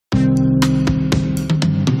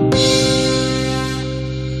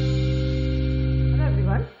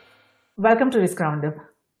Welcome to Risk Roundup.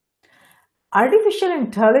 Artificial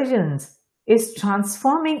intelligence is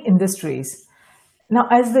transforming industries. Now,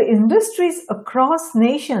 as the industries across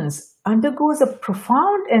nations undergoes a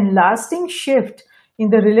profound and lasting shift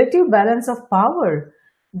in the relative balance of power,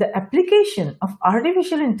 the application of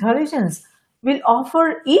artificial intelligence will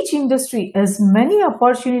offer each industry as many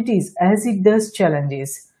opportunities as it does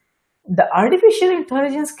challenges. The artificial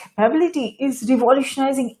intelligence capability is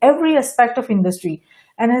revolutionizing every aspect of industry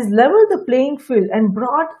and has leveled the playing field and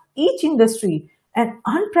brought each industry an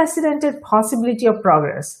unprecedented possibility of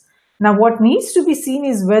progress. Now, what needs to be seen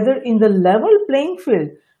is whether in the level playing field,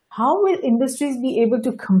 how will industries be able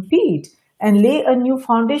to compete and lay a new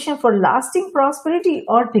foundation for lasting prosperity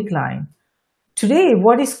or decline? Today,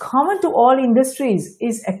 what is common to all industries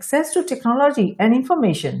is access to technology and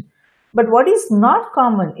information. But what is not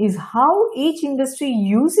common is how each industry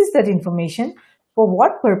uses that information for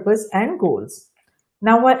what purpose and goals.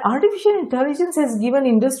 Now, while artificial intelligence has given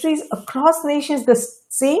industries across nations the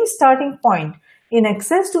same starting point in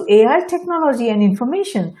access to AI technology and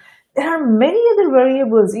information, there are many other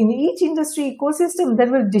variables in each industry ecosystem that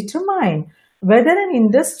will determine whether an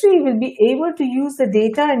industry will be able to use the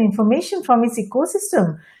data and information from its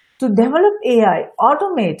ecosystem to develop AI,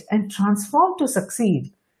 automate, and transform to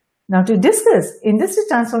succeed. Now, to discuss industry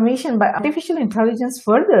transformation by artificial intelligence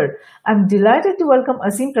further, I'm delighted to welcome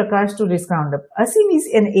Asim Prakash to Risk Roundup. Asim is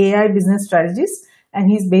an AI business strategist and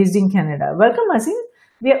he's based in Canada. Welcome, Asim.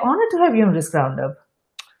 We are honored to have you on Risk Roundup.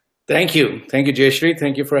 Thank you. Thank you, Jayashree.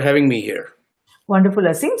 Thank you for having me here. Wonderful,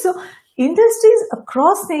 Asim. So, industries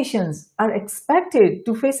across nations are expected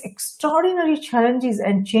to face extraordinary challenges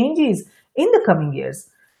and changes in the coming years,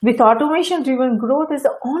 with automation-driven growth as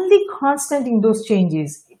the only constant in those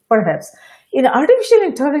changes. Perhaps in artificial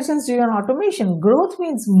intelligence-driven automation, growth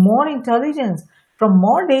means more intelligence from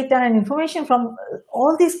more data and information from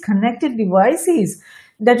all these connected devices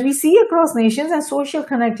that we see across nations and social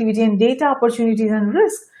connectivity and data opportunities and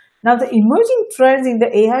risks. Now, the emerging trends in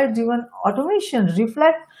the AI-driven automation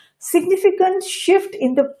reflect significant shift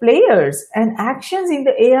in the players and actions in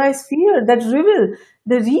the AI sphere that reveal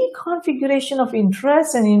the reconfiguration of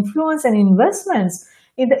interest and influence and investments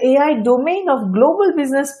in the AI domain of global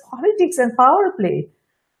business, politics, and power play.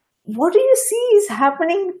 What do you see is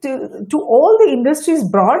happening to all the industries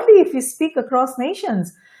broadly if we speak across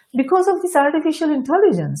nations because of this artificial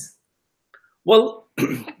intelligence? Well,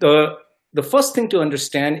 the first thing to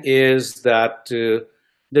understand is that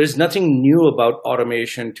there is nothing new about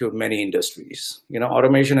automation to many industries.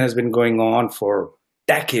 Automation has been going on for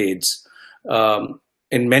decades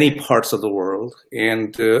in many parts of the world,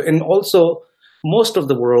 and also most of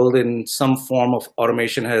the world in some form of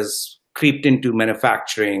automation has creeped into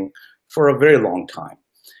manufacturing for a very long time.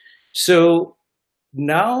 So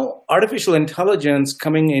now artificial intelligence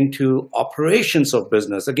coming into operations of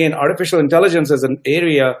business. Again, artificial intelligence as an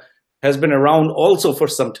area has been around also for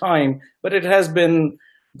some time, but it has been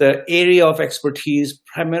the area of expertise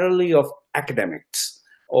primarily of academics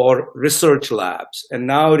or research labs. And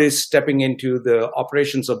now it is stepping into the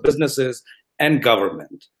operations of businesses and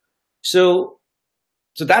government. So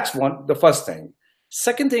that's the first thing.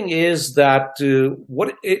 Second thing is that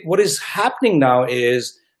what is happening now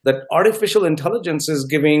is that artificial intelligence is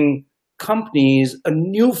giving companies a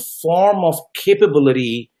new form of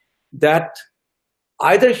capability that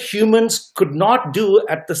either humans could not do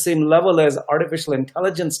at the same level as artificial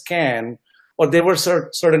intelligence can, or there were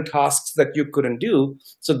certain tasks that you couldn't do.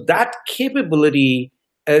 So that capability,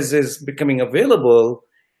 as is becoming available,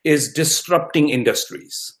 is disrupting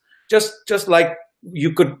industries. Just like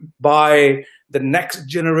you could buy the next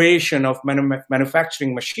generation of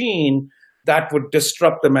manufacturing machine that would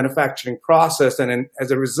disrupt the manufacturing process. And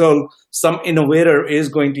as a result, some innovator is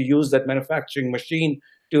going to use that manufacturing machine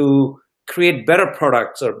to create better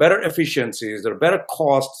products or better efficiencies or better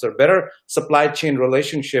costs or better supply chain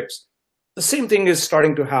relationships. The same thing is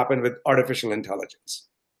starting to happen with artificial intelligence.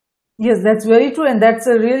 Yes, that's very true. And that's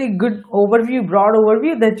a really good overview, broad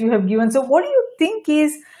overview that you have given. So what do you think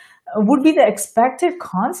would be the expected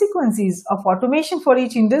consequences of automation for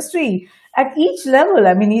each industry at each level?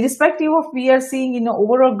 I mean, irrespective of we are seeing,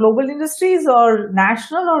 overall global industries or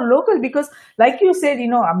national or local, because like you said,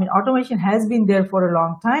 automation has been there for a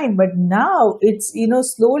long time, but now it's,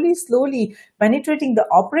 slowly penetrating the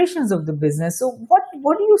operations of the business. So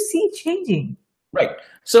what do you see changing? Right.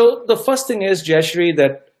 So the first thing is, Jayashree,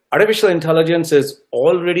 that artificial intelligence is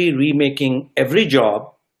already remaking every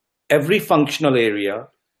job, every functional area,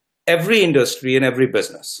 every industry and every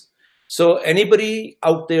business. So anybody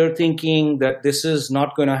out there thinking that this is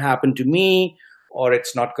not going to happen to me, or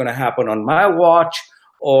it's not going to happen on my watch,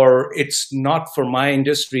 or it's not for my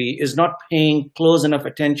industry is not paying close enough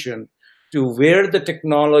attention to where the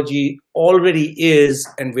technology already is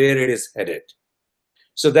and where it is headed.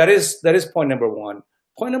 So that is point number one.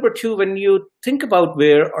 Point number two, when you think about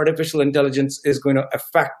where artificial intelligence is going to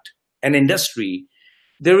affect an industry,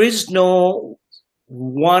 there is no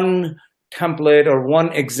one template or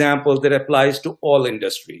one example that applies to all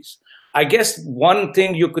industries. I guess one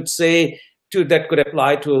thing you could say that could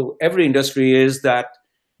apply to every industry is that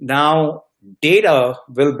now data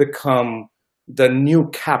will become the new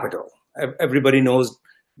capital. Everybody knows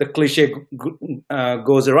the cliche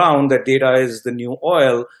goes around that data is the new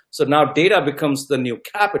oil. So now data becomes the new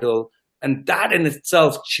capital, and that in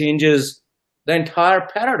itself changes the entire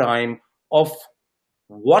paradigm of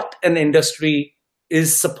what an industry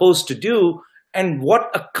is supposed to do and what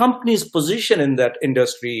a company's position in that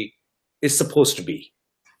industry is supposed to be.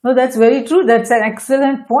 No, that's very true. That's an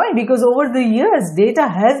excellent point, because over the years, data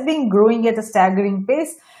has been growing at a staggering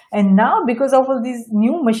pace. And now, because of all these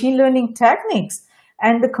new machine learning techniques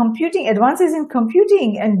and the computing, advances in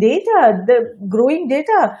computing and data, the growing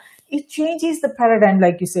data, it changes the paradigm,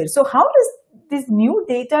 like you said. So how does this new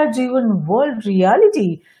data-driven world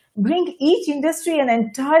reality bring each industry an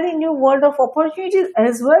entirely new world of opportunities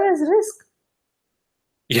as well as risk?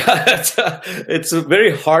 Yeah, it's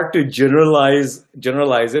very hard to generalize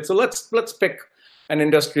it. So let's pick an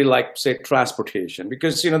industry like, say, transportation,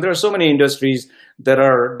 because there are so many industries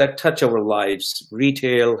that touch our lives: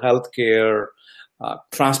 retail, healthcare,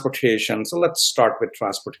 transportation. So let's start with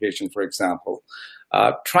transportation, for example.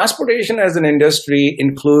 Transportation as an industry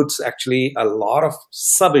includes actually a lot of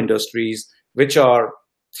sub-industries, which are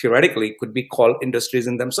theoretically could be called industries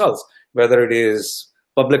in themselves, whether it is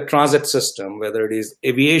public transit system, whether it is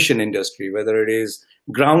aviation industry, whether it is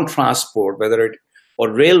ground transport,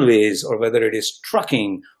 or railways, or whether it is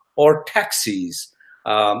trucking or taxis.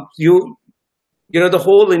 The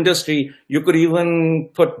whole industry. You could even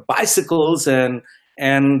put bicycles and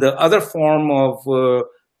the other form of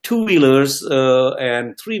two-wheelers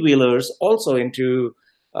and three-wheelers also into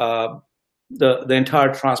the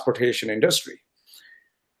entire transportation industry.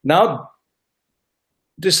 Now,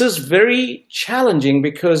 this is very challenging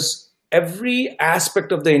because every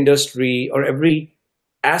aspect of the industry or every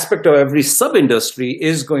aspect of every sub-industry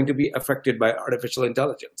is going to be affected by artificial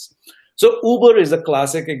intelligence. So Uber is a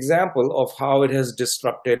classic example of how it has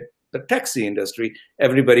disrupted the taxi industry.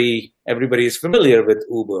 Everybody is familiar with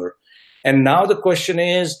Uber. And now the question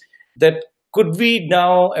is that could we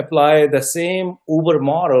now apply the same Uber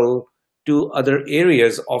model to other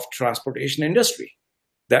areas of transportation industry?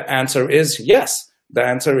 The answer is yes. The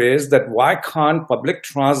answer is that why can't public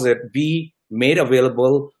transit be made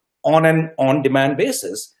available on an on-demand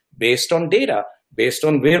basis based on data, based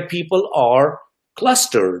on where people are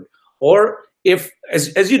clustered? Or if,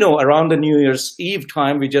 as you know, around the New Year's Eve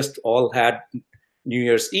time, we just all had New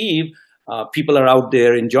Year's Eve, people are out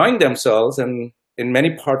there enjoying themselves, and in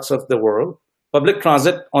many parts of the world, public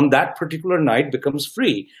transit on that particular night becomes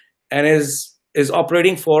free and is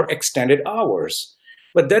operating for extended hours.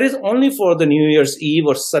 But that is only for the New Year's Eve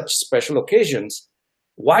or such special occasions.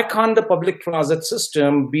 Why can't the public transit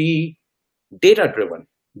system be data-driven,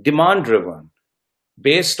 demand-driven,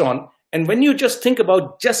 based on, and when you just think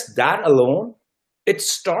about just that alone, it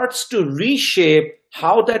starts to reshape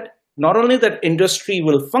how that, not only that industry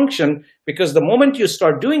will function, because the moment you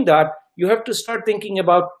start doing that, you have to start thinking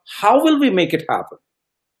about how will we make it happen?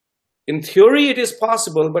 In theory, it is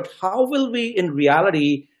possible, but how will we in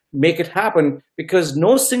reality make it happen? Because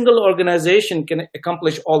no single organization can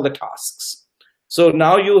accomplish all the tasks. So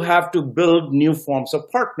now you have to build new forms of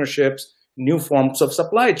partnerships, new forms of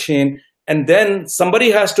supply chain, and then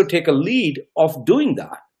somebody has to take a lead of doing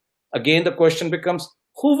that. Again, the question becomes,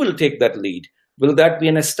 who will take that lead? Will that be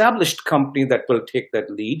an established company that will take that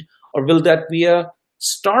lead? Or will that be a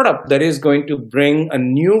startup that is going to bring a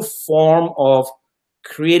new form of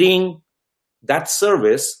creating that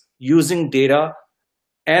service using data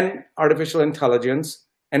and artificial intelligence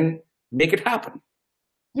and make it happen?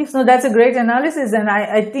 Yes, no, that's a great analysis. And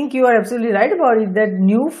I think you are absolutely right about it, that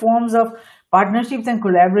new forms of partnerships and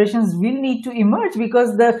collaborations will need to emerge,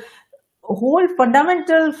 because the whole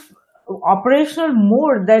fundamental operational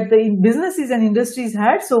mode that the businesses and industries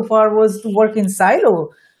had so far was to work in silo.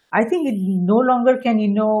 I think it no longer can,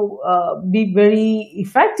 be very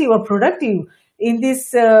effective or productive in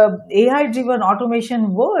this AI-driven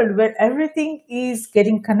automation world where everything is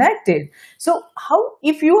getting connected. So how,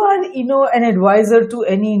 if you are, an advisor to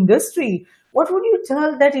any industry, what would you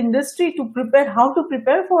tell that industry to prepare, how to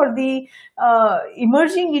prepare for the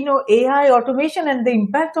emerging, AI automation and the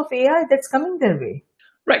impact of AI that's coming their way?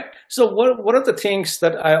 Right. So one of the things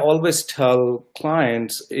that I always tell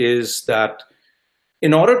clients is that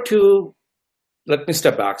in order to, let me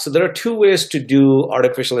step back. So there are two ways to do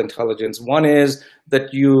artificial intelligence. One is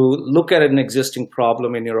that you look at an existing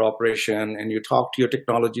problem in your operation and you talk to your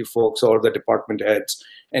technology folks or the department heads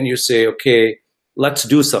and you say, okay, let's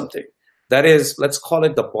do something. That is, let's call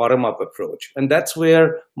it the bottom up approach. And that's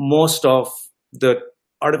where most of the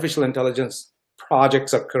artificial intelligence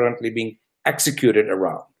projects are currently being executed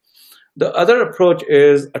around. The other approach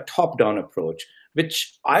is a top down approach,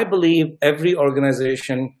 which I believe every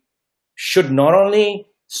organization should not only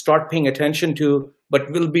start paying attention to,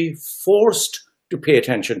 but will be forced to pay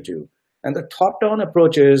attention to. And the top-down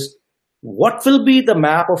approach is, what will be the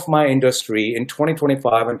map of my industry in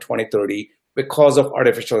 2025 and 2030 because of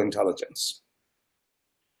artificial intelligence?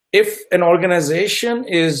 If an organization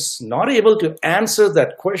is not able to answer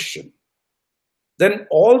that question, then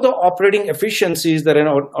all the operating efficiencies that an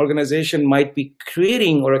organization might be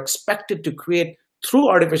creating or expected to create through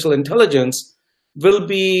artificial intelligence will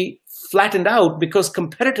be flattened out because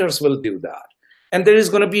competitors will do that. And there is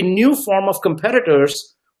going to be a new form of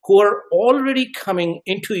competitors who are already coming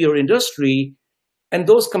into your industry, and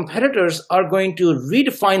those competitors are going to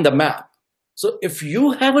redefine the map. So if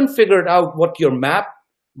you haven't figured out what your map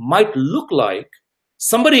might look like,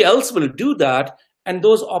 somebody else will do that, and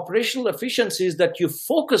those operational efficiencies that you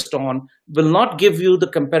focused on will not give you the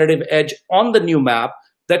competitive edge on the new map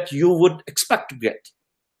that you would expect to get.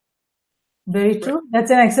 Very true. That's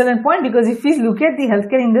an excellent point, because if we look at the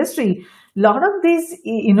healthcare industry, a lot of these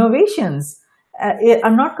innovations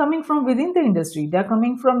are not coming from within the industry. They're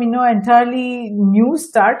coming from, entirely new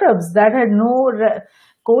startups that had no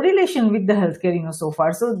correlation with the healthcare, so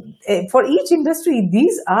far. So for each industry,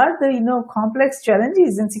 these are the, complex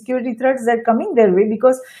challenges and security threats that are coming their way,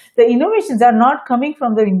 because the innovations are not coming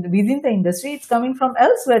from within the industry, it's coming from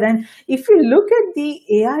elsewhere. And if you look at the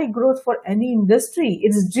AI growth for any industry,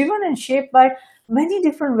 it's driven and shaped by many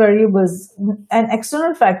different variables and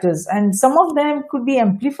external factors. And some of them could be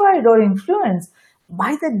amplified or influenced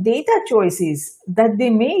by the data choices that they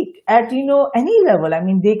make at any level. I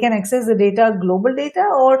mean, they can access the data, global data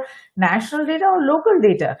or national data or local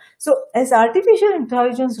data. So as artificial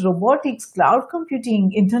intelligence, robotics, cloud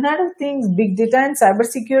computing, Internet of Things, big data and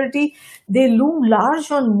cybersecurity, they loom large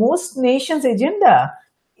on most nations' agenda.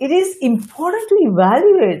 It is important to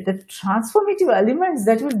evaluate the transformative elements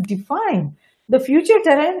that will define the future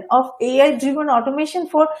terrain of AI-driven automation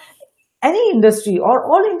for any industry or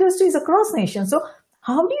all industries across nations. So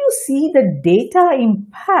how do you see the data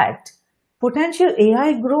impact potential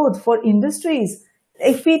AI growth for industries?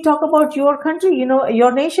 If we talk about your country,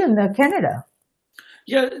 your nation, Canada.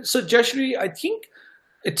 Yeah, so Jashri, I think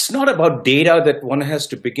it's not about data that one has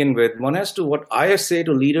to begin with. One has to, what I say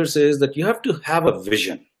to leaders is that you have to have a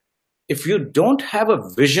vision. If you don't have a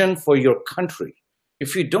vision for your country,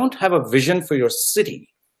 if you don't have a vision for your city,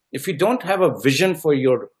 if you don't have a vision for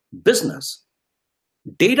your business,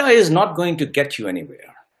 data is not going to get you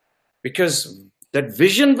anywhere, because that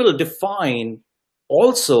vision will define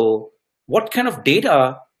also what kind of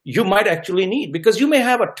data you might actually need, because you may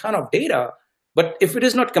have a ton of data, but if it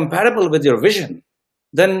is not compatible with your vision,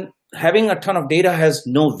 then having a ton of data has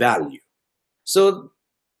no value. So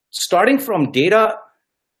starting from data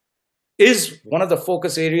is one of the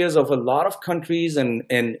focus areas of a lot of countries and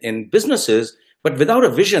businesses, but without a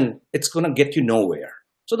vision, it's going to get you nowhere.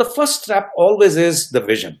 So the first step always is the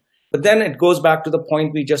vision. But then it goes back to the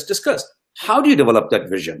point we just discussed. How do you develop that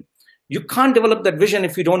vision? You can't develop that vision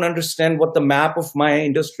if you don't understand what the map of my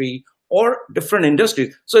industry or different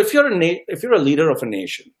industries. So if you're a leader of a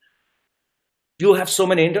nation, you have so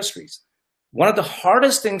many industries. One of the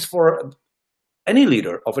hardest things for any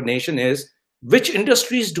leader of a nation is, which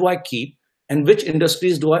industries do I keep and which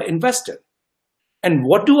industries do I invest in? And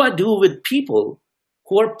what do I do with people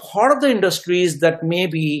who are part of the industries that may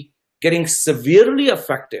be getting severely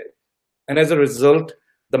affected? And as a result,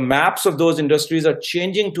 the maps of those industries are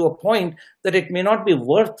changing to a point that it may not be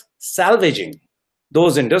worth salvaging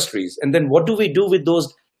those industries. And then what do we do with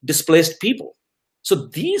those displaced people? So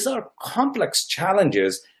these are complex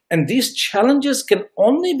challenges, and these challenges can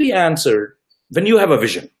only be answered when you have a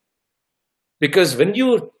vision. Because when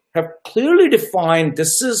you have clearly defined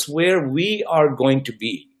this is where we are going to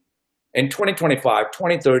be in 2025,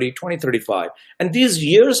 2030, 2035, and these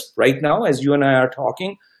years right now, as you and I are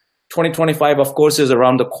talking, 2025, of course, is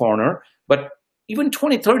around the corner, but even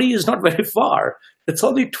 2030 is not very far. It's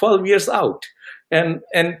only 12 years out. And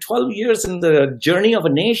 12 years in the journey of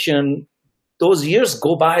a nation, those years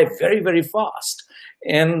go by very, very fast.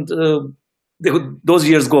 And those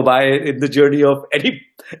years go by in the journey of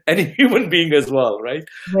and a human being as well, right?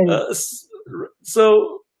 Very.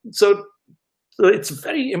 So, so, so it's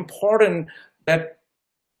very important that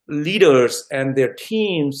leaders and their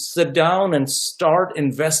teams sit down and start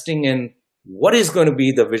investing in what is going to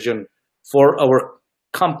be the vision for our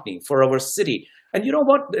company, for our city. And you know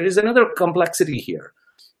what? There is another complexity here,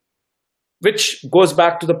 which goes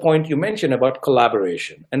back to the point you mentioned about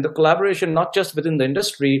collaboration, and the collaboration not just within the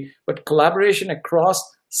industry, but collaboration across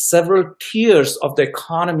several tiers of the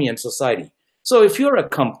economy and society. So if you're a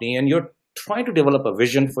company and you're trying to develop a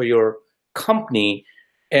vision for your company,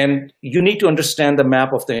 and you need to understand the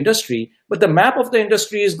map of the industry, but the map of the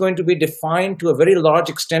industry is going to be defined to a very large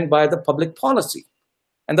extent by the public policy.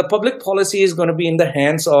 And the public policy is going to be in the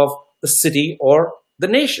hands of the city or the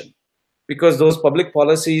nation, because those public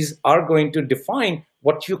policies are going to define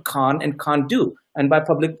what you can and can't do. And by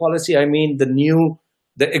public policy, I mean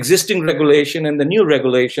the existing regulation and the new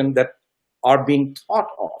regulation that are being thought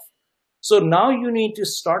of. So now you need to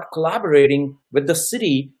start collaborating with the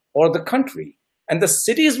city or the country. And the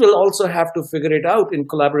cities will also have to figure it out in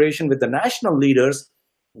collaboration with the national leaders.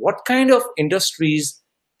 What kind of industries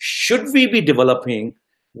should we be developing?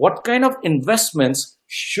 What kind of investments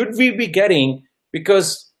should we be getting?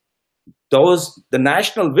 Because the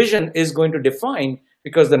national vision is going to define,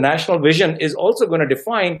 because the national vision is also going to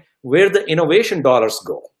define where the innovation dollars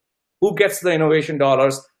go. Who gets the innovation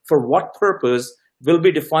dollars for what purpose will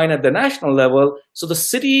be defined at the national level. So the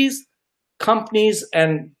cities, companies,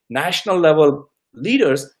 and national level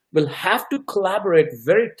leaders will have to collaborate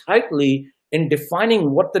very tightly in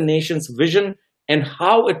defining what the nation's vision and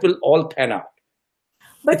how it will all pan out.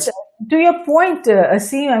 But to your point,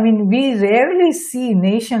 Asim, I mean, we rarely see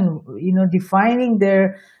nation, defining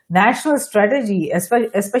their national strategy,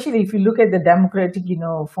 especially if you look at the democratic,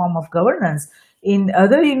 form of governance. In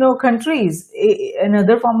other, countries,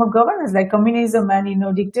 another form of governance like communism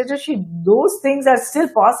and, dictatorship, those things are still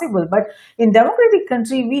possible. But in democratic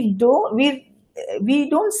country, we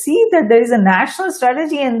don't see that there is a national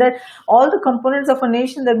strategy, and that all the components of a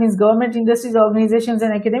nation, that means government, industries, organizations,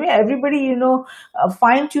 and academia, everybody,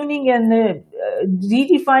 fine tuning and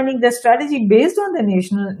redefining the strategy based on the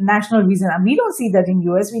national vision. And we don't see that in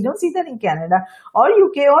US, we don't see that in Canada or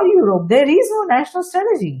UK or Europe. There is no national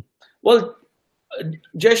strategy. Well,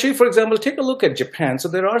 Jayashree, for example, take a look at Japan. So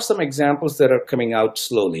there are some examples that are coming out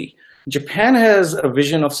slowly. Japan has a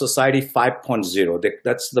vision of society 5.0.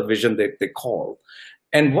 That's the vision that they call.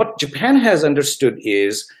 And what Japan has understood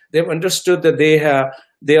is they've understood that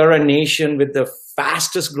they are a nation with the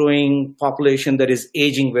fastest growing population that is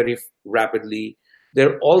aging very rapidly.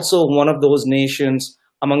 They're also one of those nations,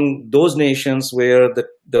 among those nations where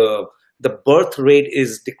the birth rate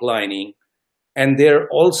is declining. And they're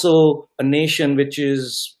also a nation which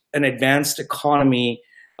is an advanced economy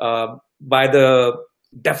by the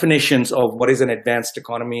definitions of what is an advanced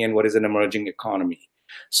economy and what is an emerging economy.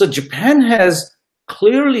 So Japan has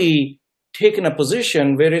clearly taken a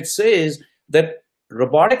position where it says that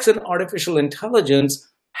robotics and artificial intelligence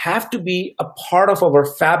have to be a part of our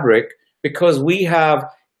fabric, because we have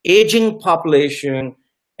aging population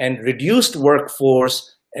and reduced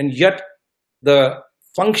workforce, and yet the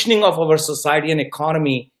functioning of our society and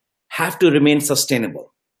economy have to remain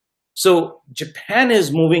sustainable. So Japan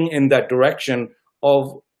is moving in that direction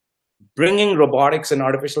of bringing robotics and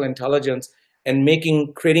artificial intelligence and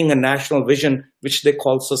creating a national vision, which they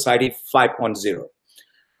call Society 5.0.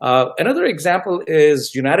 Another example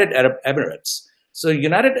is United Arab Emirates. So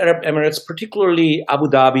United Arab Emirates, particularly Abu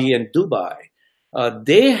Dhabi and Dubai,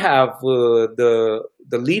 they have the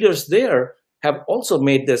leaders there have also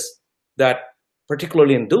made that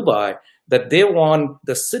particularly in Dubai, that they want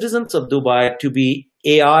the citizens of Dubai to be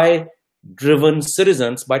AI-driven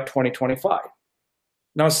citizens by 2025.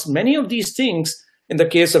 Now, many of these things, in the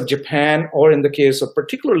case of Japan or in the case of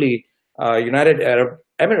particularly United Arab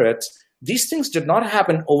Emirates, these things did not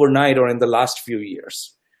happen overnight or in the last few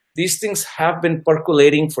years. These things have been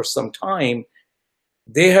percolating for some time.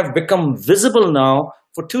 They have become visible now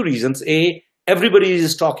for two reasons. A, everybody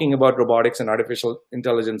is talking about robotics and artificial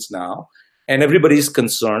intelligence now, and everybody is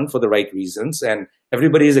concerned for the right reasons, and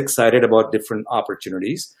everybody is excited about different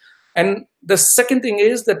opportunities. And the second thing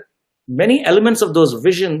is that many elements of those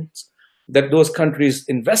visions that those countries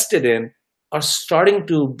invested in are starting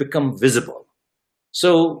to become visible.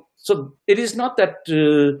 So it is not that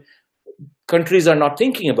countries are not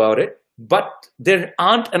thinking about it, but there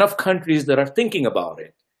aren't enough countries that are thinking about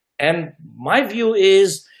it. And my view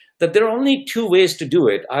is that there are only two ways to do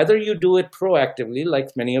it. Either you do it proactively, like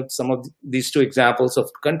some of these two examples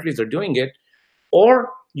of countries are doing it, or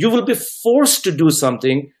you will be forced to do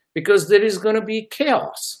something because there is going to be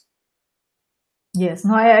chaos. Yes,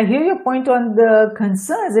 no, I hear your point on the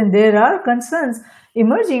concerns, and there are concerns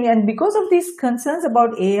emerging, and because of these concerns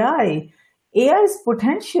about AI's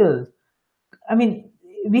potential, I mean,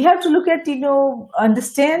 we have to look at,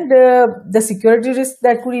 understand the security risk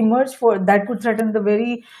that could emerge for that could threaten the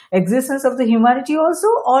very existence of the humanity also,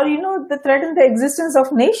 or the threaten the existence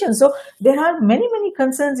of nations. So there are many many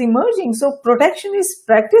concerns emerging. So protectionist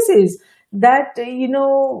practices that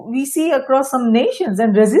we see across some nations,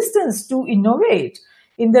 and resistance to innovate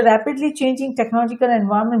in the rapidly changing technological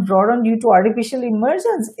environment brought on due to artificial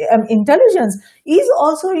intelligence is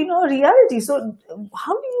also a reality. So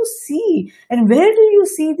how do you see, and where do you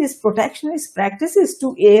see these protectionist practices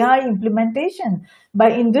to AI implementation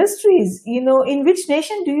by industries? In which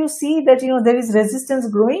nation do you see that there is resistance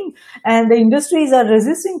growing, and the industries are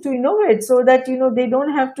resisting to innovate, so that they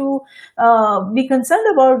don't have to be concerned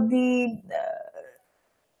about the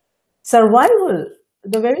survival,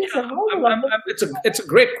 the very survival of the. It's a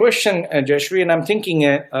great question, Jashvi, and I'm thinking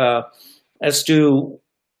as to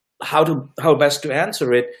how best to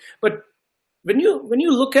answer it. But when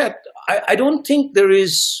you look at, I don't think there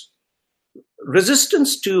is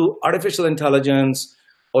resistance to artificial intelligence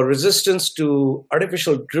or resistance to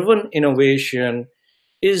artificial driven innovation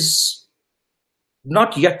is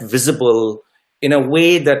not yet visible in a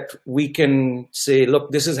way that we can say,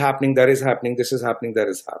 look, this is happening, that is happening, this is happening, that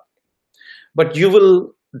is happening. But you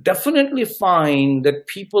will definitely find that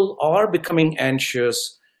people are becoming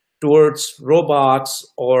anxious towards robots,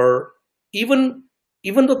 or even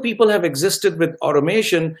though people have existed with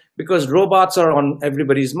automation, because robots are on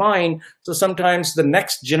everybody's mind. So sometimes the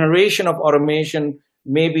next generation of automation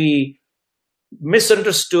may be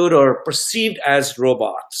misunderstood or perceived as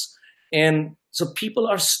robots. And so people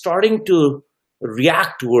are starting to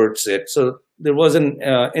react towards it. So there was an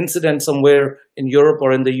incident somewhere in Europe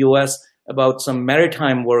or in the US about some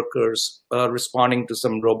maritime workers responding to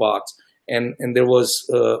some robots. And there was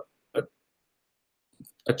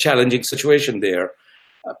a challenging situation there.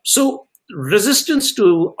 So resistance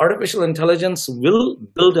to artificial intelligence will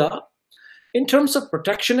build up. In terms of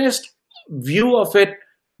protectionist view of it,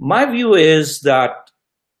 my view is that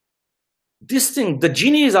the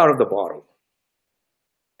genie is out of the bottle.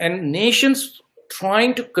 And nations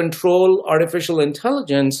trying to control artificial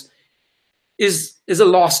intelligence is a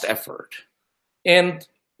lost effort. And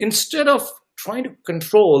instead of trying to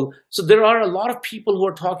control, so there are a lot of people who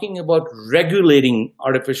are talking about regulating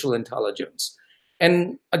artificial intelligence.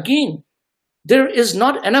 And again, there is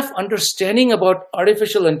not enough understanding about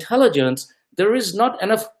artificial intelligence. There is not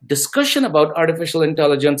enough discussion about artificial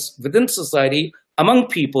intelligence within society, among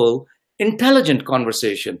people, intelligent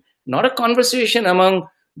conversation, not a conversation among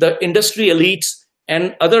the industry elites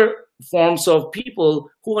and other forms of people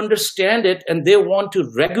who understand it and they want to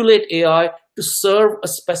regulate AI to serve a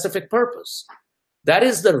specific purpose. That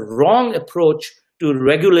is the wrong approach to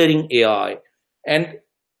regulating AI. And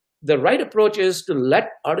the right approach is to let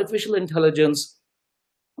artificial intelligence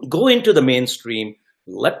go into the mainstream,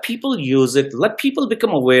 let people use it, let people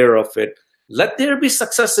become aware of it, let there be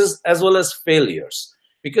successes as well as failures.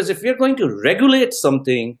 Because if we're going to regulate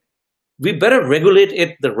something, we better regulate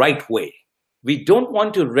it the right way. We don't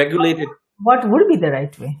want to regulate it. What would be the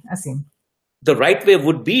right way, Asim? The right way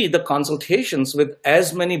would be the consultations with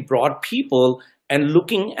as many broad people and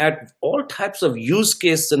looking at all types of use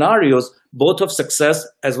case scenarios, both of success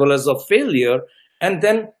as well as of failure. And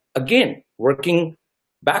then again, working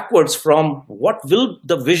backwards from what will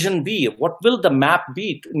the vision be? What will the map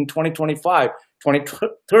be in 2025,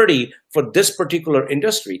 2030 for this particular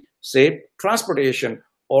industry, say transportation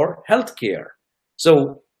or healthcare?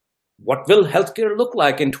 So what will healthcare look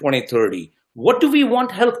like in 2030? What do we want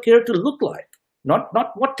healthcare to look like? Not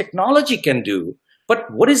what technology can do, but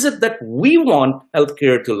what is it that we want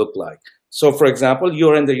healthcare to look like? So for example,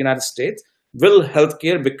 you're in the United States. Will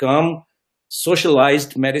healthcare become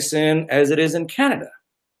socialized medicine as it is in Canada?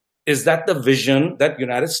 Is that the vision that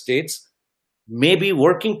United States may be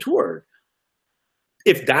working toward?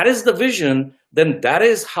 If that is the vision, then that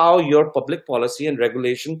is how your public policy and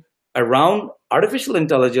regulation around artificial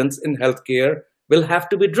intelligence in healthcare will have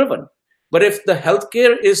to be driven. But if the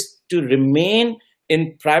healthcare is to remain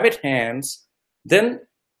in private hands, then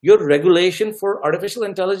your regulation for artificial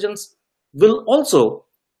intelligence will also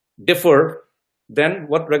differ than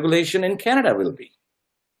what regulation in Canada will be.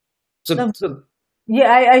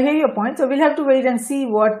 Yeah, I hear your point. So we'll have to wait and see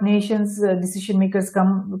what nations decision makers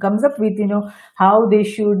comes up with, how they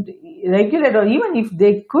should regulate, or even if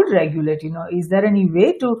they could regulate, is there any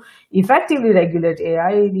way to effectively regulate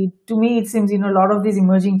AI? To me, it seems, a lot of these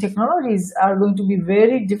emerging technologies are going to be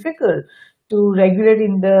very difficult to regulate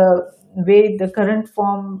in the way the current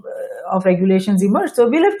form of regulations emerge. So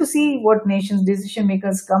we'll have to see what nations, decision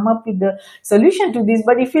makers come up with the solution to this.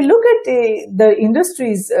 But if you look at the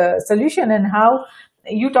industry's solution and how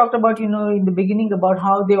you talked about, in the beginning about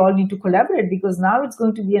how they all need to collaborate, because now it's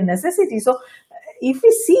going to be a necessity. So if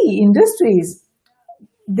we see industries,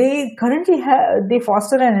 they currently they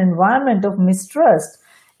foster an environment of mistrust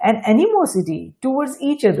and animosity towards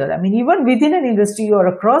each other. I mean, even within an industry or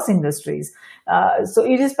across industries. So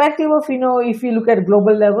irrespective of, if you look at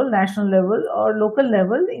global level, national level or local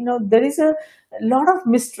level, there is a lot of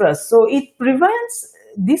mistrust. So it prevents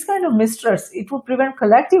this kind of mistrust. It would prevent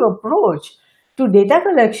collective approach to data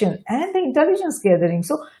collection and the intelligence gathering.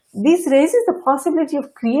 So this raises the possibility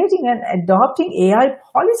of creating and adopting AI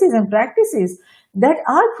policies and practices that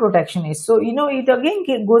are protectionist. So, it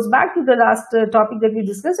again goes back to the last topic that we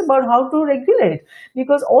discussed about how to regulate,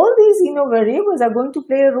 because all these, variables are going to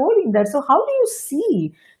play a role in that. So how do you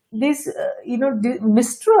see this,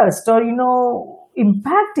 mistrust or,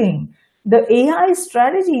 impacting the AI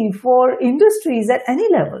strategy for industries at any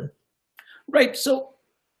level? Right. So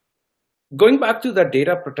going back to that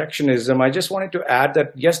data protectionism, I just wanted to add that,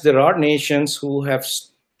 yes, there are nations who have,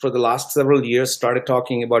 for the last several years, started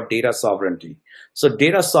talking about data sovereignty. So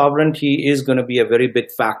data sovereignty is going to be a very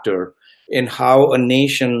big factor in how a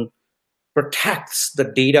nation protects the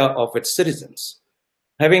data of its citizens.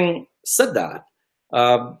 Having said that,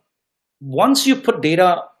 once you give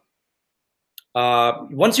data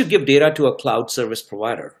to a cloud service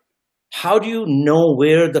provider, how do you know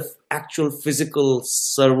where the actual physical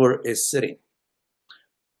server is sitting?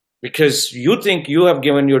 Because you think you have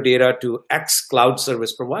given your data to X cloud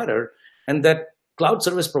service provider, and that cloud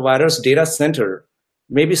service provider's data center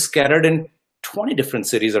may be scattered in 20 different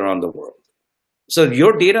cities around the world. So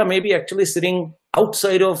your data may be actually sitting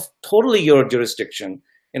outside of totally your jurisdiction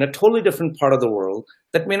in a totally different part of the world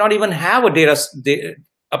that may not even have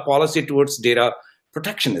a policy towards data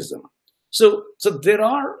protectionism. So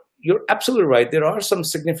you're absolutely right. There are some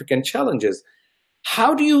significant challenges.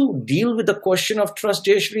 How do you deal with the question of trust,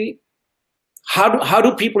 Jayashree? How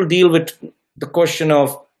do people deal with the question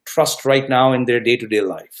of trust right now in their day-to-day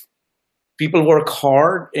life? People work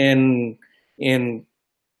hard in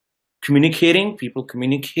communicating. People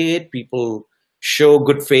communicate. People show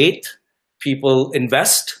good faith. People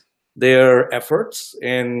invest their efforts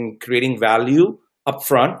in creating value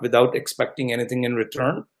upfront without expecting anything in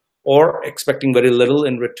return or expecting very little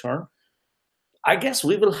in return. I guess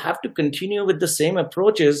we will have to continue with the same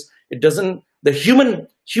approaches. The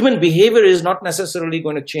human behavior is not necessarily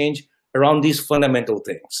going to change around these fundamental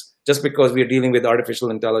things just because we are dealing with artificial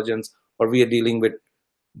intelligence or we are dealing with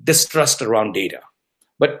distrust around data.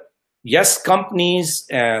 But yes, companies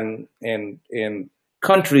and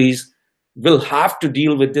countries will have to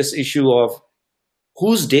deal with this issue of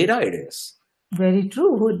whose data it is. Very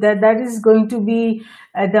true. That is going to be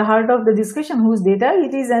at the heart of the discussion, whose data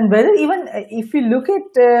it is, and whether even if you look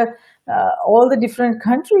at all the different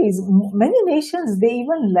countries, many nations, they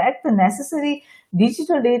even lack the necessary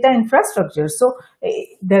digital data infrastructure. So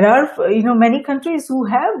there are, many countries who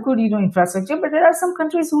have good, infrastructure, but there are some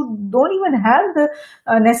countries who don't even have the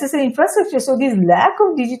necessary infrastructure. So this lack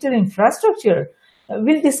of digital infrastructure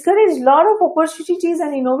will discourage a lot of opportunities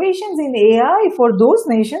and innovations in AI for those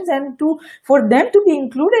nations and for them to be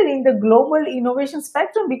included in the global innovation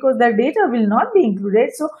spectrum, because their data will not be included.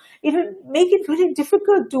 So it will make it very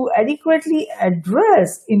difficult to adequately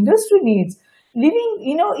address industry needs, leaving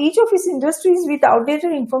each of its industries with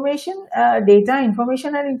outdated information, data,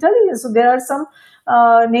 information, and intelligence. So there are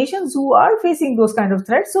some nations who are facing those kind of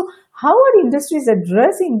threats. So how are industries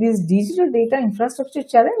addressing these digital data infrastructure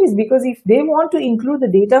challenges? Because if they want to include the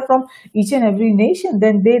data from each and every nation,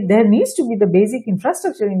 then there needs to be the basic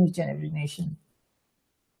infrastructure in each and every nation.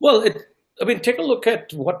 Well, take a look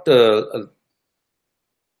at what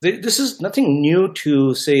this is nothing new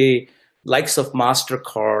to, say, likes of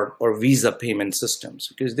MasterCard or Visa payment systems,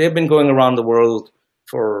 because they've been going around the world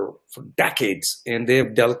for decades, and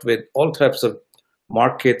they've dealt with all types of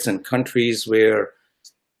markets and countries where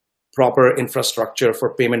proper infrastructure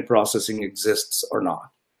for payment processing exists or not.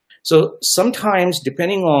 So sometimes,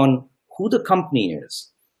 depending on who the company is,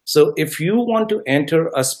 so if you want to enter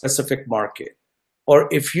a specific market, or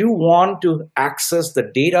if you want to access the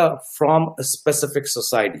data from a specific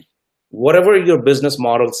society, whatever your business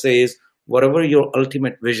model says, whatever your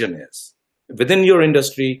ultimate vision is, within your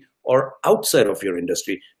industry or outside of your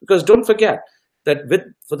industry, because don't forget that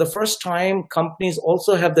for the first time, companies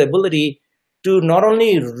also have the ability to not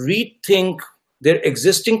only rethink their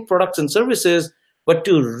existing products and services, but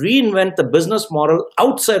to reinvent the business model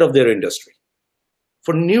outside of their industry.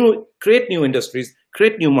 Create new industries,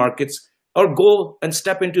 create new markets, or go and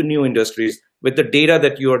step into new industries with the data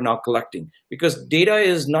that you are now collecting. Because data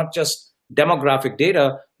is not just demographic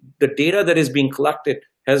data, the data that is being collected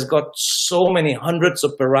has got so many hundreds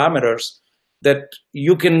of parameters that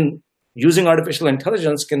you can, using artificial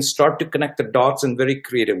intelligence, can start to connect the dots in very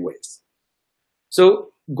creative ways.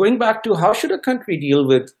 So going back to how should a country deal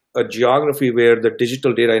with a geography where the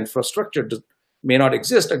digital data infrastructure may not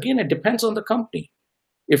exist, again, it depends on the company.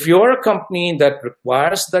 If you're a company that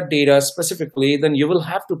requires that data specifically, then you will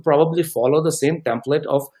have to probably follow the same template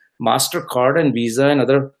of MasterCard and Visa and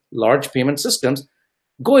other large payment systems.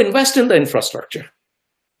 Go invest in the infrastructure,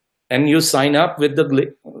 and you sign up with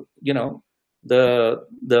the, you know, the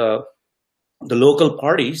local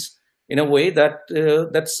parties in a way that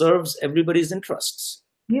that serves everybody's interests.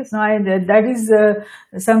 Yes, no, that is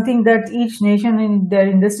something that each nation in their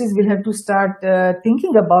industries will have to start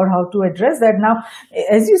thinking about how to address that. Now,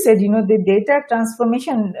 as you said, the data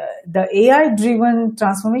transformation, the AI-driven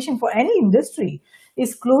transformation for any industry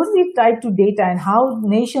is closely tied to data and how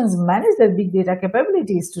nations manage their big data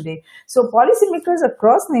capabilities today. So policymakers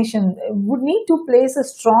across nations would need to place a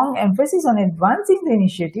strong emphasis on advancing the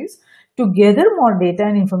initiatives to gather more data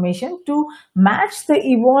and information to match the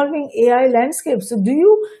evolving AI landscape. So do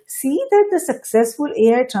you see that the successful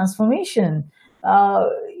AI transformation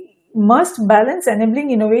must balance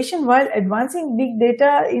enabling innovation while advancing big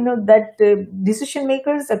data, that decision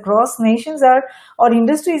makers across nations or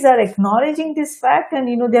industries are acknowledging this fact and,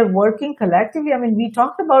 they're working collectively? I mean, we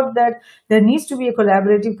talked about that there needs to be a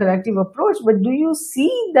collaborative, collective approach, but do you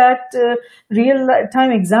see that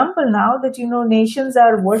real-time example now that, nations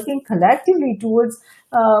are working collectively towards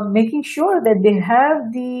making sure that they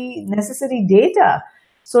have the necessary data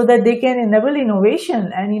so that they can enable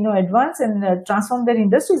innovation and advance and transform their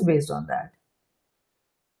industries based on that?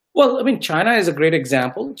 Well, I mean, China is a great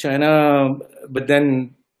example. But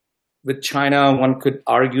then with China, one could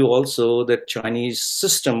argue also that Chinese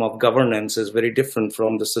system of governance is very different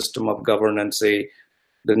from the system of governance, say,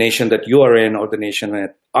 the nation that you are in or the nation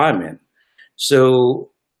that I'm in.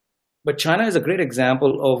 So, but China is a great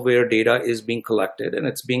example of where data is being collected and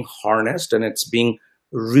it's being harnessed and it's being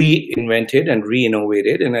reinvented and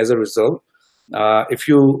re-innovated. And as a result, if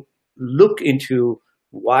you look into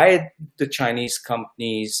why the Chinese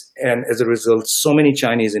companies and as a result, so many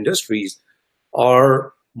Chinese industries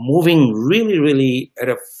are moving really, really at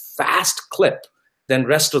a fast clip than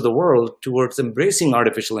rest of the world towards embracing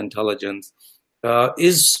artificial intelligence,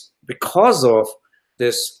 is because of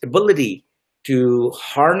this ability to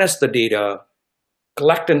harness the data,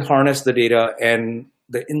 collect and harness the data, and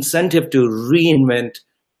the incentive to reinvent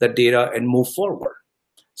the data and move forward.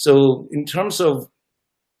 So in terms of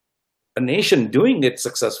a nation doing it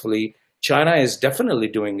successfully, China is definitely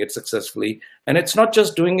doing it successfully. And it's not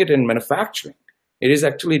just doing it in manufacturing. It is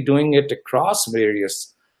actually doing it across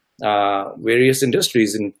various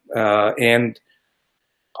industries. And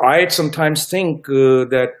I sometimes think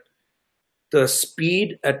that the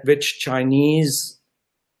speed at which Chinese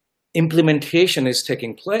implementation is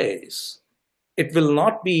taking place, it will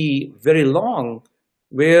not be very long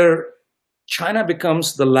where China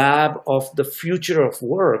becomes the lab of the future of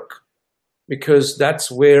work, because that's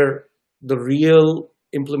where the real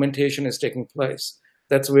implementation is taking place.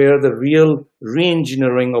 That's where the real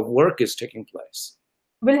re-engineering of work is taking place.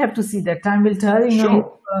 We'll have to see that. Time will tell, Sure.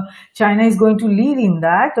 if China is going to lead in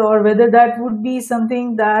that or whether that would be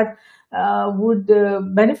something that would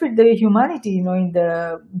benefit the humanity, in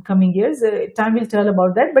the coming years. Time will tell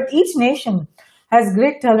about that. But each nation has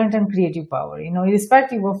great talent and creative power,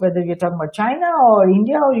 irrespective of whether we're talking about China or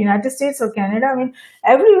India or United States or Canada. I mean,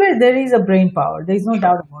 everywhere there is a brain power. There is no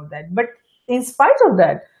doubt about that. But in spite of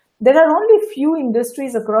that, there are only few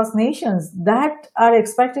industries across nations that are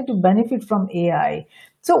expected to benefit from AI.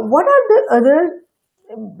 So what are the other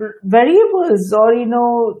variables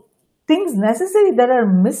or, things necessary that are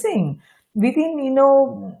missing within,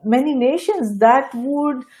 many nations that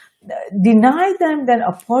would deny them the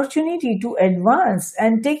opportunity to advance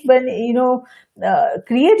and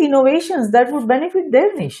create innovations that would benefit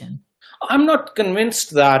their nation? I'm not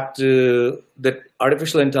convinced that that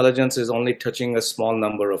artificial intelligence is only touching a small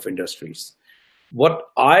number of industries. What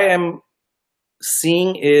I am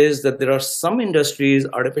seeing is that there are some industries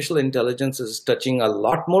artificial intelligence is touching a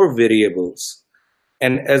lot more variables,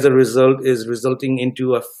 and as a result is resulting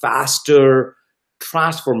into a faster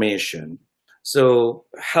transformation. So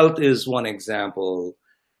health is one example.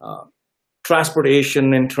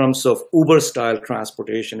 Transportation in terms of Uber-style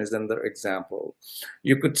transportation is another example.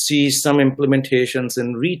 You could see some implementations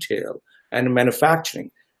in retail and manufacturing.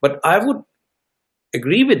 But I would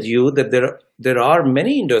agree with you that there are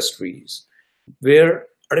many industries where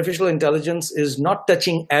artificial intelligence is not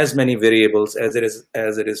touching as many variables as it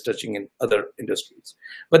is touching in other industries.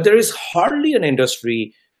 But there is hardly an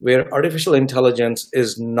industry where artificial intelligence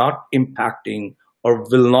is not impacting or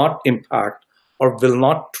will not impact or will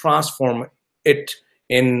not transform it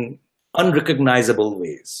in unrecognizable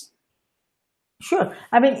ways. Sure.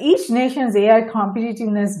 I mean, each nation's AI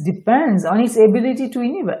competitiveness depends on its ability to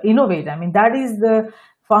innovate. I mean, that is the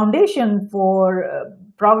foundation for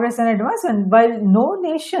progress and advancement. While no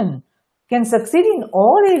nation can succeed in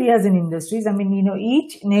all areas and industries, I mean,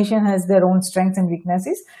 each nation has their own strengths and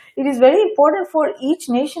weaknesses. It is very important for each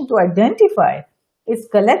nation to identify its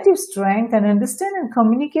collective strength and understand and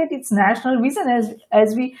communicate its national vision.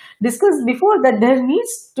 As we discussed before, that there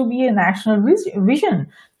needs to be a national vision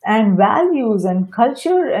and values and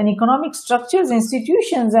culture and economic structures,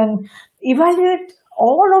 institutions, and evaluate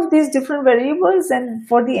all of these different variables and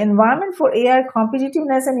for the environment for AI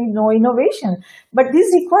competitiveness and innovation. But this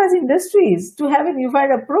requires industries to have a unified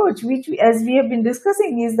approach, which, as we have been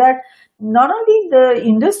discussing, is that not only the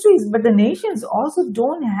industries but the nations also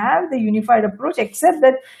don't have the unified approach, except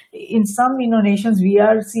that in some nations we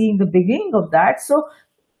are seeing the beginning of that. So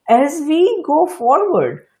as we go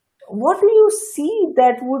forward, what do you see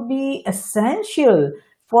that would be essential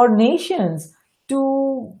for nations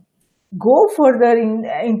to go further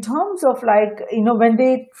in terms of, like, when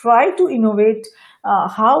they try to innovate,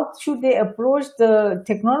 how should they approach the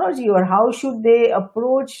technology, or how should they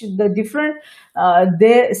approach the different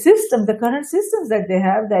their system, the current systems that they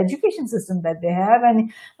have, the education system that they have,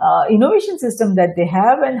 and innovation system that they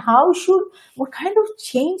have, and what kind of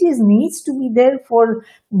changes needs to be there for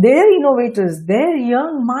their innovators, their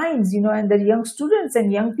young minds, and their young students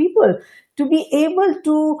and young people to be able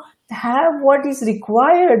to have what is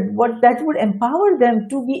required, what that would empower them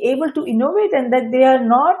to be able to innovate, and that they are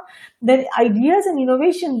not, that ideas and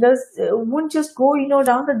innovation won't just go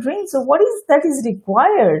down the drain. So what is that is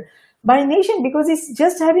required by a nation? Because it's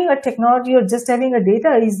just having a technology or just having a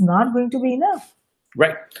data is not going to be enough.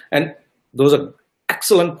 Right. And those are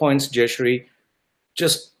excellent points, Jayashree.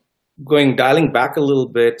 Just dialing back a little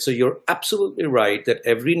bit. So you're absolutely right that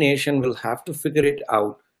every nation will have to figure it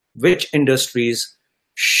out, which industries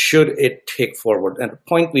should it take forward. And the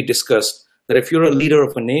point we discussed, that if you're a leader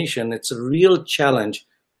of a nation, it's a real challenge.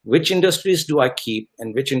 Which industries do I keep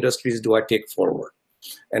and which industries do I take forward?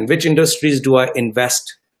 And which industries do I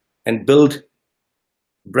invest and build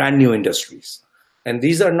brand new industries? And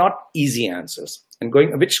these are not easy answers. And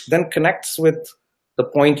which then connects with the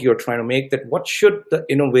point you're trying to make, that what should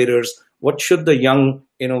the young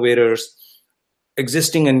innovators,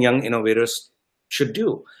 existing and young innovators should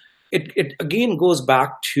do? It again goes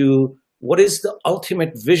back to what is the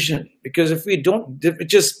ultimate vision? Because if we don't,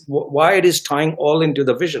 why it is tying all into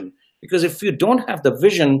the vision. Because if you don't have the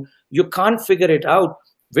vision, you can't figure it out.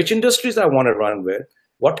 Which industries I want to run with?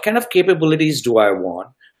 What kind of capabilities do I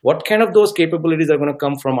want? What kind of those capabilities are going to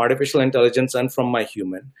come from artificial intelligence and from my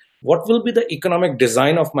human? What will be the economic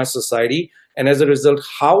design of my society? And as a result,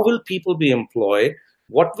 how will people be employed?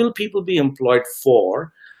 What will people be employed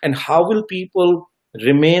for? And how will people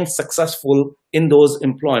remain successful in those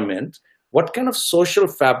employment? What kind of social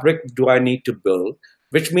fabric do I need to build?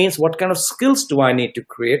 Which means what kind of skills do I need to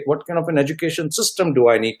create? What kind of an education system do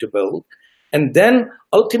I need to build? And then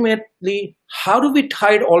ultimately, how do we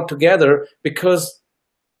tie it all together? Because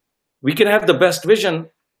we can have the best vision,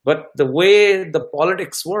 but the way the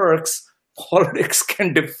politics works, politics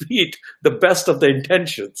can defeat the best of the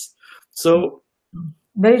intentions. So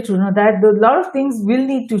very true. Now that a lot of things will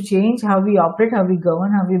need to change, how we operate, how we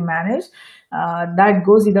govern, how we manage. That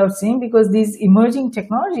goes without saying, because these emerging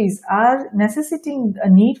technologies are necessitating a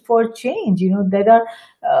need for change. That are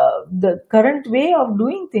the current way of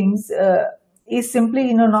doing things is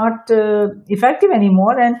simply not effective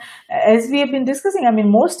anymore. And as we have been discussing, I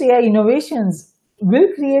mean, most AI innovations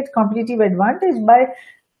will create competitive advantage by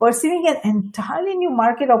perceiving an entirely new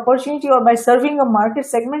market opportunity, or by serving a market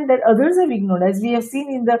segment that others have ignored, as we have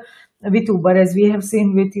seen with Uber, as we have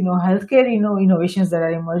seen with healthcare innovations that are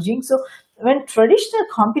emerging. So when traditional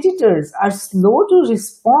competitors are slow to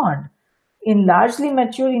respond in largely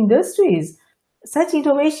mature industries, such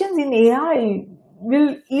innovations in AI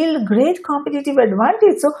will yield great competitive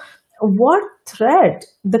advantage. So what threat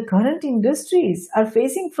the current industries are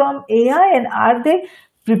facing from AI, and are they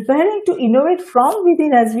preparing to innovate from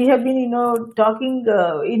within? As we have been talking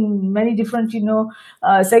in many different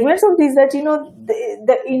segments of this, that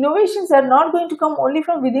the innovations are not going to come only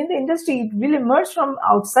from within the industry. It will emerge from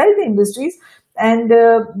outside the industries, and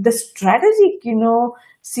the strategic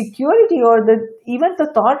security, or even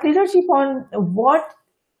the thought leadership on what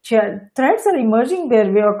threats are emerging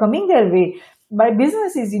their way or coming their way, by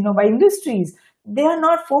businesses, by industries, they are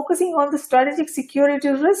not focusing on the strategic security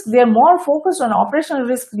risk. They are more focused on operational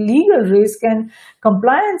risk, legal risk, and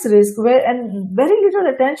compliance risk, and very little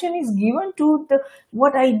attention is given to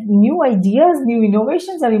new ideas, new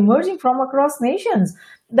innovations are emerging from across nations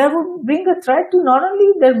that would bring a threat to not only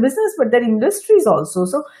their business but their industries also.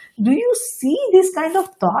 So, do you see this kind of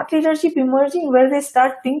thought leadership emerging where they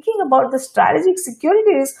start thinking about the strategic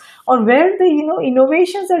securities, or where the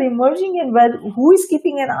innovations are emerging, and where who is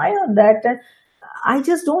keeping an eye on that? And I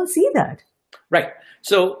just don't see that. Right.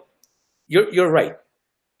 So you're right.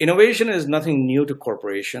 Innovation is nothing new to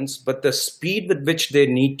corporations, but the speed with which they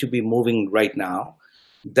need to be moving right now,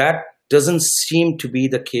 that doesn't seem to be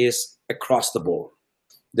the case across the board.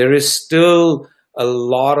 There is still a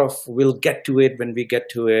lot of we'll get to it when we get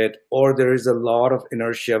to it, or there is a lot of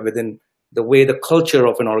inertia within the way the culture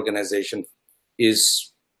of an organization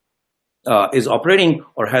is operating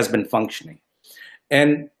or has been functioning.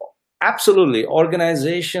 And absolutely,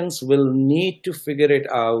 organizations will need to figure it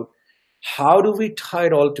out. How do we tie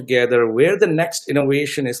it all together? Where the next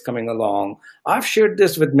innovation is coming along? I've shared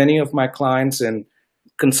this with many of my clients in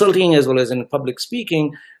consulting as well as in public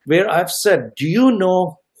speaking, where I've said, do you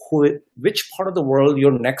know which part of the world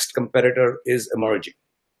your next competitor is emerging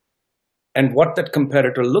and what that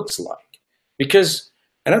competitor looks like? Because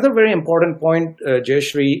another very important point,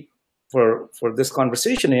 Jayashree, for this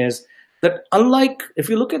conversation is that unlike, if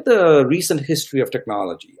you look at the recent history of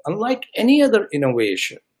technology, unlike any other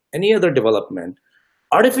innovation, any other development,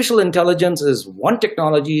 artificial intelligence is one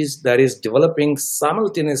technology that is developing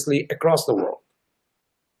simultaneously across the world.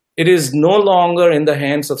 It is no longer in the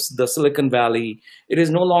hands of the Silicon Valley. It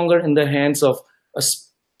is no longer in the hands of a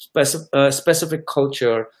specific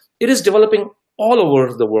culture. It is developing all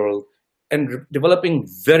over the world and developing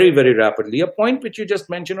very, very rapidly. A point which you just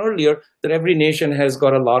mentioned earlier, that every nation has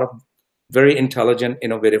got a lot of very intelligent,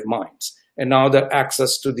 innovative minds. And now the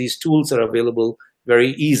access to these tools are available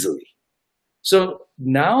very easily. So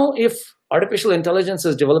now if artificial intelligence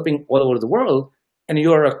is developing all over the world and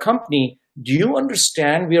you are a company, do you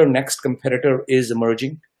understand where your next competitor is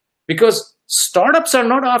emerging? Because startups are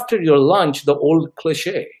not after your lunch, the old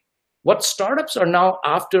cliche. What startups are now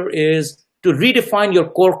after is to redefine your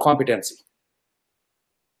core competency.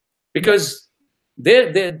 Because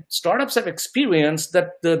the startups have experienced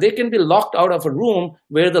that they can be locked out of a room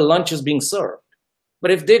where the lunch is being served.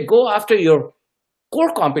 But if they go after your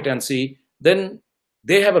core competency, then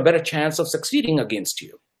they have a better chance of succeeding against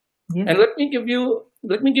you. Yeah. And let me give you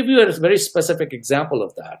a very specific example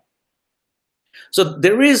of that. So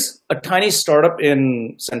there is a tiny startup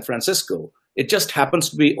in San Francisco. It just happens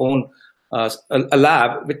to be owned, a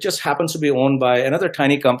lab, which just happens to be owned by another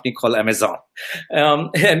tiny company called Amazon.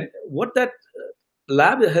 And what that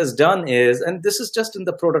lab has done is, and this is just in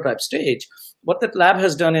the prototype stage, what that lab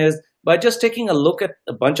has done is, by just taking a look at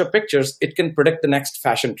a bunch of pictures, it can predict the next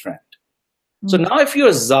fashion trend. Mm-hmm. So now if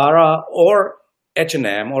you're Zara or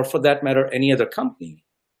H&M, or for that matter, any other company,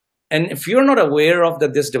 and if you're not aware of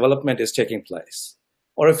that this development is taking place,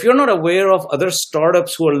 or if you're not aware of other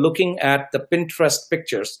startups who are looking at the Pinterest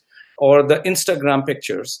pictures or the Instagram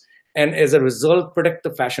pictures, and as a result, predict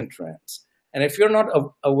the fashion trends, and if you're not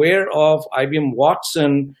aware of IBM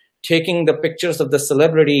Watson taking the pictures of the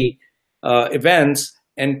celebrity events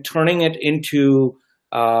and turning it into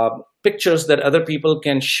pictures that other people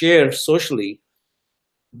can share socially,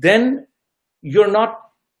 then you're not,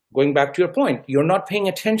 going back to your point, you're not paying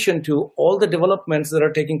attention to all the developments that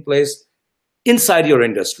are taking place inside your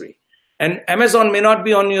industry. And Amazon may not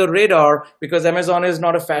be on your radar because Amazon is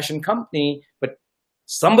not a fashion company, but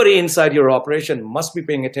somebody inside your operation must be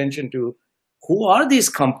paying attention to who are these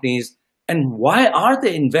companies and why are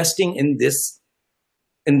they investing in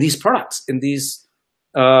these products, in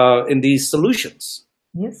these solutions.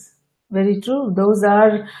 Yes, very true. Those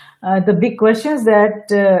are the big questions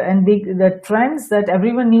and the trends that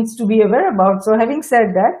everyone needs to be aware about. So having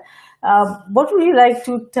said that, what would you like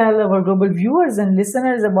to tell our global viewers and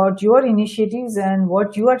listeners about your initiatives and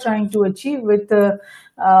what you are trying to achieve with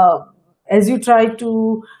as you try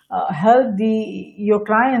to help your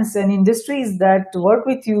clients and industries that work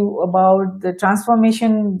with you about the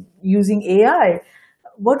transformation using AI?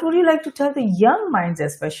 What would you like to tell the young minds,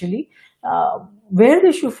 especially, where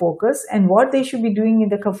they should focus and what they should be doing in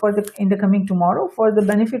the coming tomorrow for the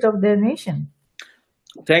benefit of their nation?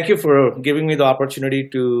 Thank you for giving me the opportunity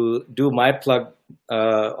to do my plug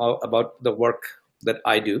about the work that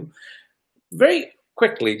I do. Very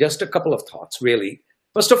quickly, just a couple of thoughts, really.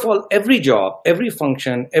 First of all, every job, every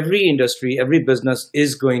function, every industry, every business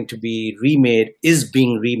is going to be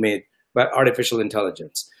being remade by artificial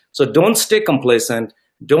intelligence. So don't stay complacent.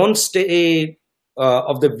 Don't stay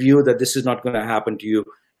of the view that this is not going to happen to you.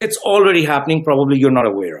 It's already happening. Probably you're not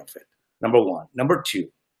aware of it. Number one. Number two,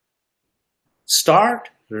 start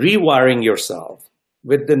rewiring yourself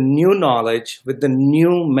with the new knowledge, with the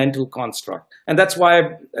new mental construct. And that's why,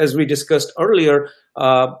 as we discussed earlier,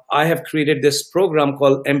 I have created this program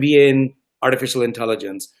called MBA in Artificial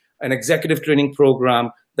Intelligence, an executive training program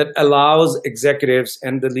that allows executives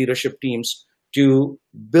and the leadership teams to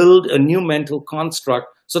build a new mental construct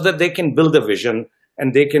so that they can build a vision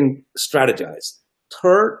and they can strategize.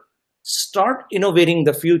 Third, start innovating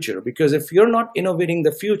the future, because if you're not innovating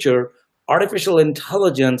the future, artificial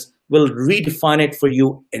intelligence will redefine it for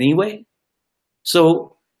you anyway.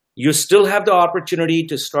 So you still have the opportunity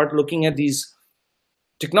to start looking at these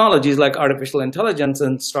technologies like artificial intelligence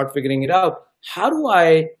and start figuring it out. How do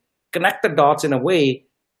I connect the dots in a way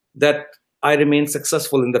that I remain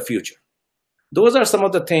successful in the future? Those are some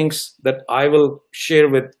of the things that I will share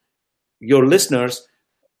with your listeners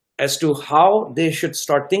as to how they should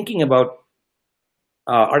start thinking about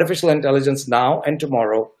artificial intelligence now and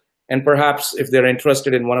tomorrow. And perhaps if they're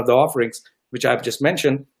interested in one of the offerings, which I've just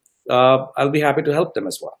mentioned, I'll be happy to help them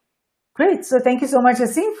as well. Great. So thank you so much,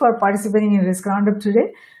 Asim, for participating in Risk Roundup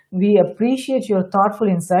today. We appreciate your thoughtful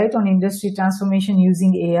insight on industry transformation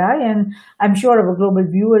using AI, and I'm sure our global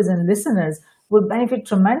viewers and listeners will benefit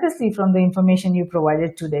tremendously from the information you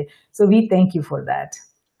provided today. So we thank you for that.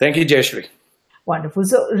 Thank you, Jayashree. Wonderful.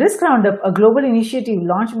 So Risk Roundup, a global initiative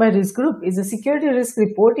launched by Risk Group, is a security risk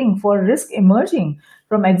reporting for risk emerging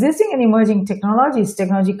from existing and emerging technologies,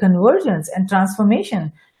 technology convergence and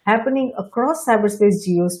transformation happening across cyberspace,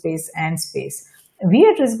 geospace, and space. We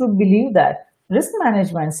at Risk Group believe that risk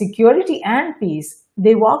management, security, and peace,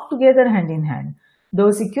 they walk together hand in hand. Though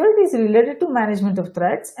security is related to management of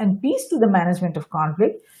threats and peace to the management of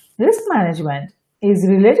conflict, risk management is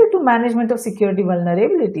related to management of security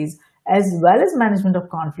vulnerabilities as well as management of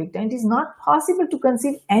conflict. And it is not possible to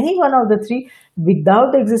conceive any one of the three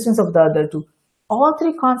without the existence of the other two. All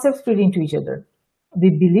three concepts feed into each other. We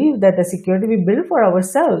believe that the security we build for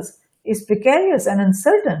ourselves is precarious and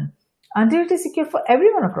uncertain until it is secure for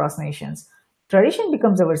everyone across nations. Tradition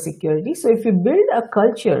becomes our security. So if we build a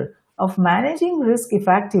culture of managing risk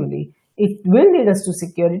effectively, it will lead us to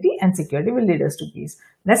security, and security will lead us to peace.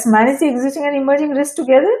 Let's manage the existing and emerging risks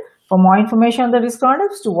together. For more information on the Risk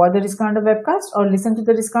Roundups, to watch the Risk Roundup webcast or listen to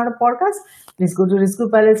the Risk Roundup podcast, please go to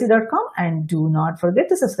riskgroupllc.com and do not forget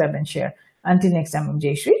to subscribe and share. Until next time, I'm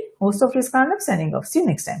Jayashree, host of Risk Roundup, signing off. See you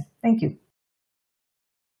next time. Thank you.